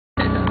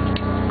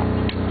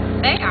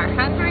They are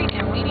hungry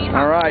and we need.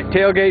 All right,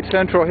 Tailgate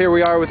Central. Here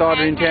we are with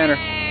Audrey and Tanner.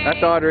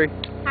 That's Audrey.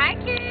 Hi,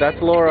 kids.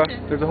 That's Laura.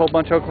 There's a whole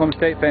bunch of Oklahoma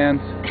State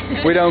fans.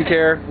 We don't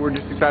care. We're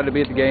just excited to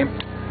be at the game.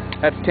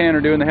 That's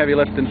Tanner doing the heavy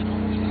lifting.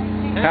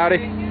 Howdy.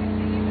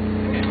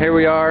 Here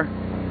we are,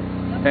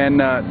 and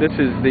this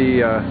is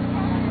the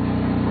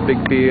big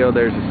field.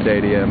 There's the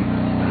stadium.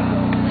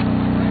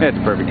 It's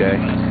a perfect day.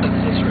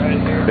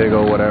 Big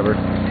old whatever.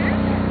 All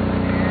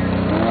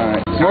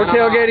right. More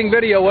tailgating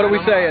video. What are we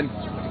saying?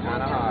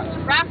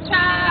 Rock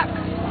Chalk.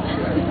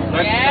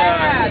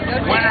 Yeah.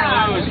 Win or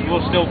lose,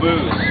 we'll still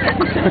booze.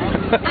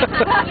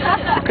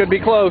 It could be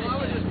close.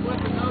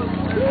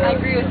 I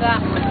agree with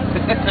that.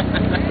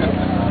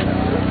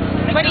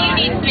 What do you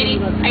need, sweetie?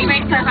 Are you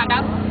ready for a hot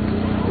dog?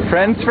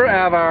 Friends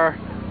forever.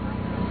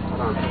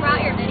 You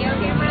brought your video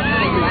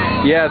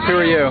camera? Yes, who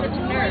are you?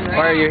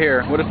 Why are you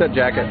here? What is that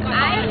jacket?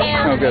 I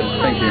am Oh, good.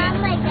 Thank you.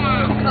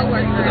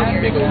 co-worker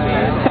here.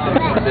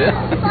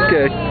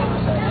 Okay.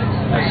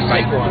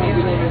 Bite one.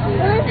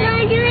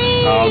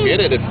 I'll get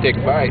it if you take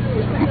a bite.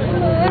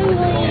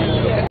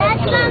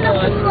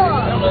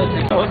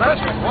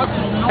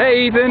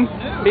 Hey, Ethan.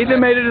 Ethan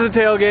made it to the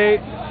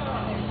tailgate.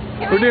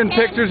 We're doing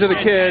pictures of the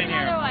kids.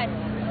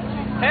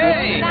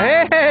 Hey!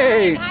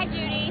 Hey! Hi,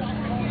 Judy.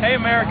 Hey,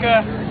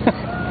 America!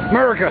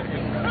 America!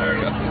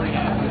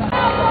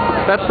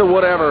 That's the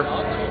whatever.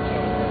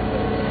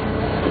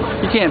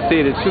 You can't see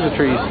it. It's through the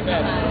trees.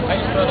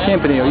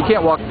 Campanile. You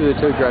can't walk through it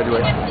until you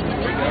graduate. I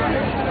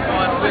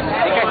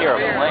think I hear a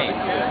plane.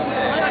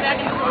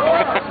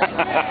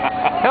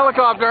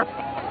 Helicopter!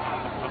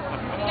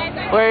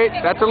 Wait,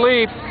 that's a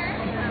leaf.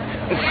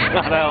 It's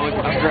not a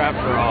helicopter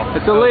after all.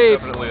 It's a leaf.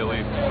 It's definitely a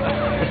leaf.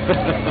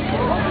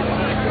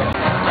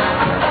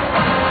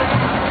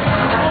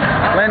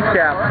 Lens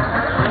cap.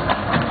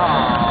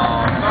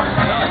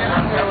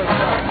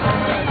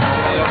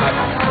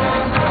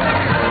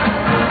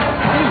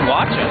 Who's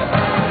watching?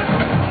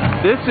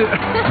 This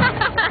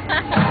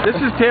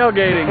is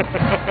tailgating.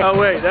 Oh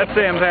wait, that's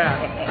Sam's hat.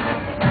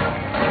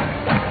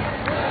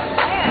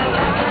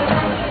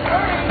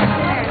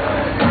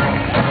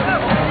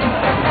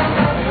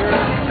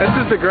 This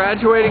is the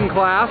graduating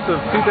class of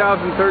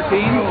 2013.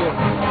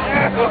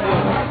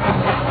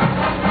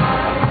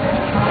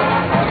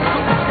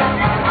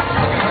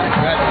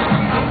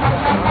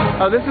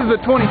 Oh, this is the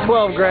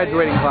 2012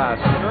 graduating class.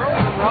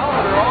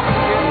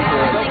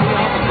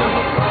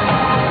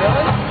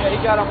 Yeah, he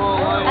got them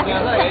all lined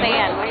up. That's the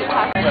band. What are you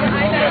talking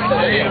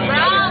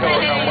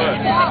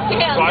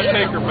So I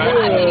take her back.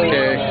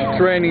 Okay, it's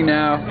raining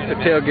now at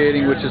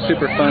tailgating, which is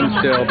super fun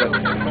still, but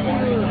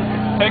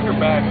Take her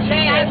back.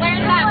 Hey, I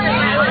learned that from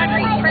my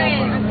hungry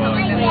friend.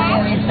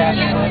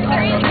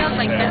 Feels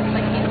like this.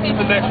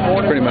 The next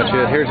morning. pretty much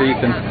it. Here's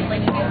Ethan.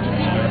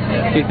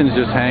 Ethan's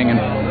just hanging.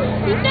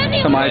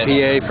 Some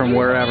IPA from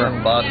wherever.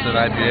 Boston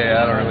IPA,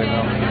 I don't really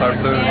know.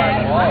 Harpoon.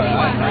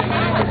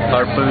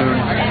 Harpoon.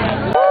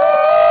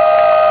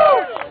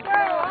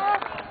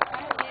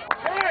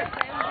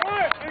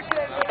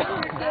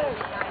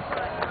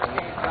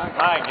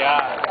 My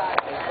God.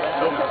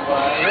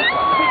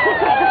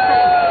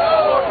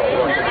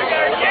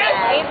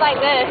 He's like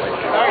this.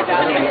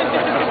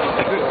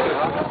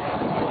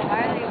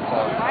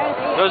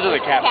 Those are the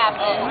captains.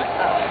 Captain.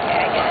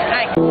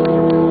 Nice.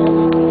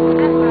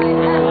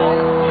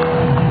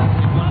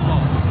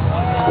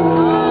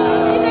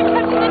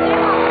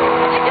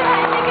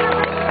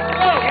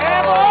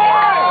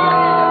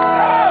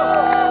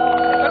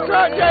 That's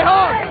right,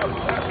 Jayhawk!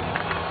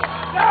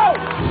 No!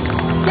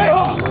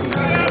 Jayhawk!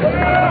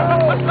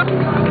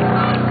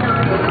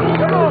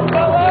 Come on,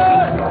 fella!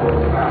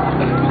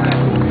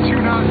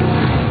 Shoot on.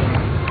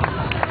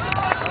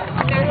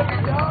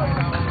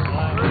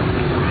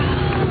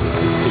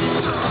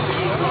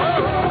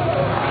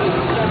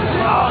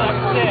 Oh,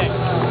 that's sick.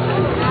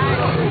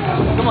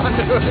 Come on,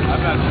 do it.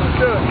 I'm not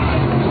do it.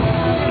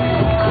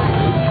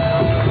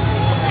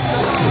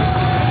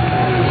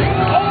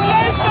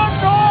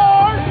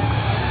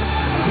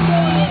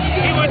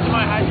 He went to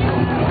my high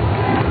school.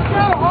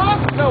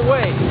 No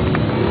way.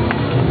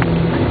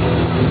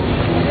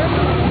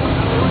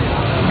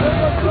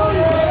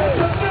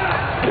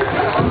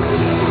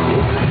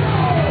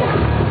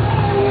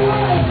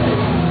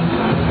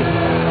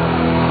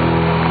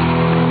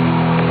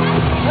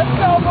 Let's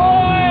go,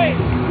 boys!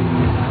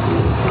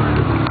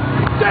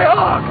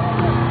 Jayhawk!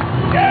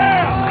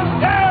 Yeah!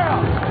 Yeah!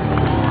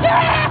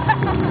 Yeah!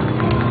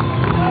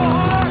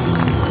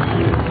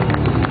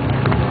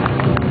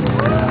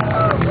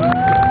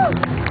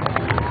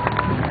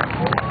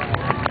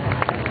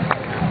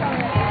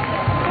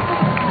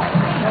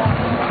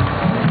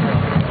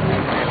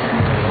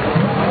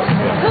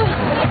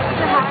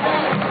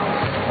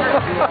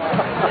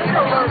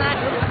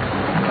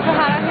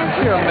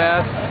 You're a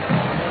mess.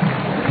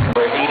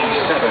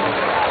 87,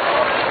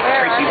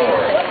 Tracy Moore.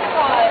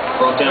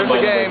 Brought down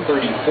by There's the number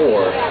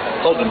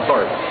 34, Holden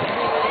Park.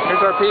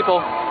 Here's our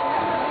people.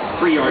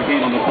 3-yard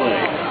gain on the play.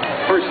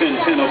 First and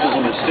 10,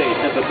 Oklahoma State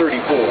at the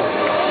 34.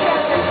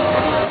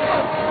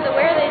 So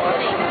where are they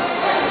sitting?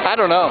 I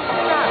don't know.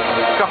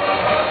 Go.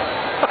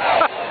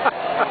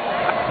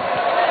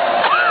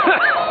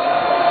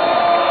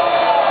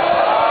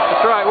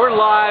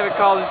 live at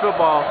college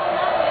football.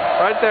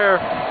 Right there.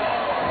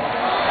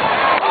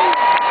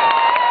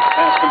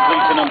 Pass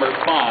complete to number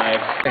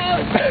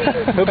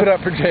 5. Whip it up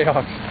for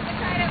Jayhawks.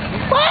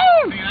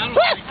 Woo!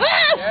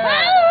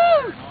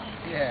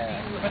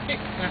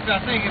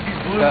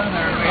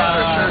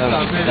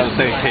 That'll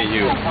say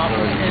KU.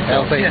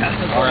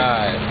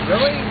 Alright.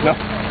 Really? No.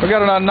 We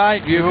got it on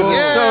night view because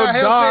it's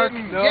so dark.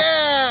 No.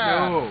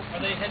 Yeah! No. Are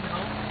they heading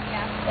home?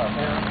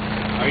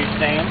 Are you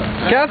staying?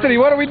 Cassidy,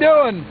 what are we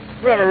doing?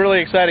 We're having a really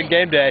exciting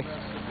game day.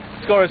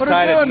 Score is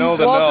tied at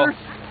 0-0.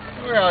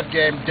 We're on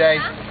game day.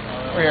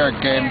 We're on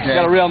game day.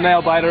 Got a real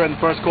nail biter in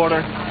the first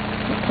quarter.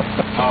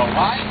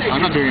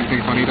 I'm not doing anything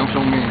funny. Don't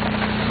film me.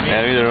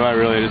 Yeah, neither am I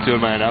really. Just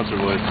doing my announcer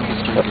voice.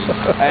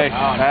 Hey,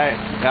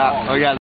 yeah, we got